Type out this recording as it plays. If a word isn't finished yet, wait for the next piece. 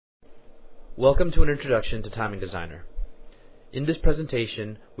Welcome to an introduction to TimingDesigner. In this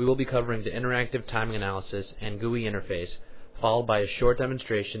presentation, we will be covering the interactive timing analysis and GUI interface, followed by a short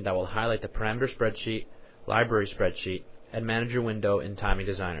demonstration that will highlight the parameter spreadsheet, library spreadsheet, and manager window in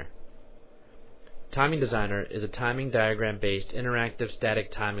TimingDesigner. TimingDesigner is a timing diagram-based interactive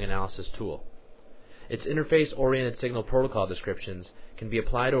static timing analysis tool. Its interface-oriented signal protocol descriptions can be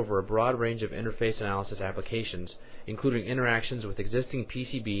applied over a broad range of interface analysis applications, including interactions with existing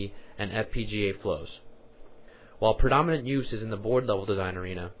PCB and FPGA flows. While predominant use is in the board-level design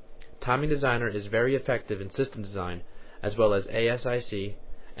arena, TimingDesigner is very effective in system design as well as ASIC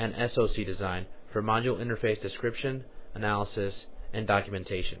and SoC design for module interface description, analysis, and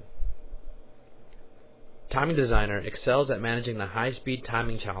documentation. TimingDesigner excels at managing the high-speed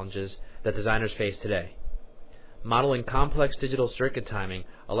timing challenges that designers face today. Modeling complex digital circuit timing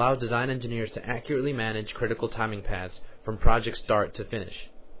allows design engineers to accurately manage critical timing paths from project start to finish.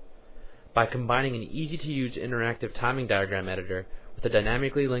 By combining an easy-to-use interactive timing diagram editor with a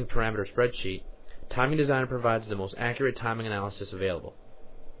dynamically linked parameter spreadsheet, TimingDesigner provides the most accurate timing analysis available.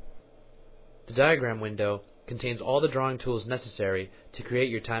 The diagram window contains all the drawing tools necessary to create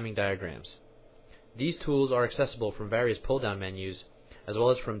your timing diagrams. These tools are accessible from various pull-down menus, as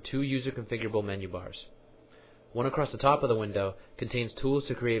well as from two user-configurable menu bars. One across the top of the window contains tools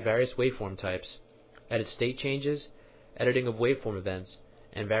to create various waveform types, edit state changes, editing of waveform events,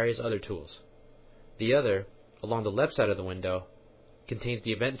 and various other tools. The other, along the left side of the window, contains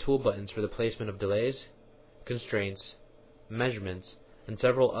the event tool buttons for the placement of delays, constraints, measurements, and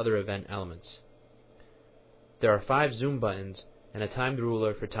several other event elements. There are 5 zoom buttons and a timed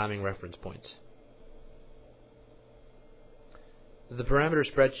ruler for timing reference points. The parameter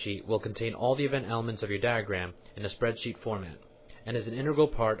spreadsheet will contain all the event elements of your diagram in a spreadsheet format and is an integral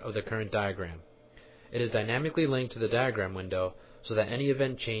part of the current diagram. It is dynamically linked to the diagram window so that any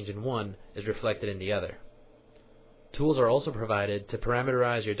event change in one is reflected in the other. Tools are also provided to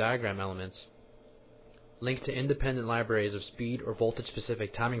parameterize your diagram elements, link to independent libraries of speed or voltage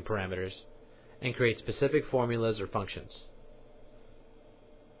specific timing parameters, and create specific formulas or functions.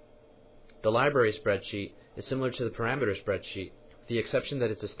 The library spreadsheet is similar to the parameter spreadsheet, with the exception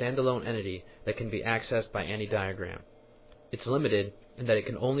that it's a standalone entity that can be accessed by any diagram. It's limited in that it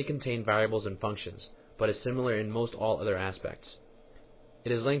can only contain variables and functions, but is similar in most all other aspects.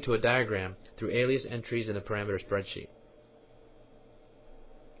 It is linked to a diagram through alias entries in the parameter spreadsheet.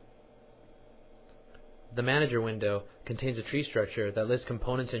 The manager window contains a tree structure that lists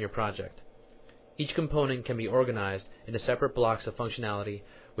components in your project. Each component can be organized into separate blocks of functionality,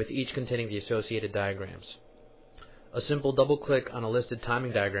 with each containing the associated diagrams. A simple double click on a listed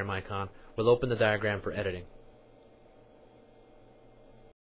timing diagram icon will open the diagram for editing.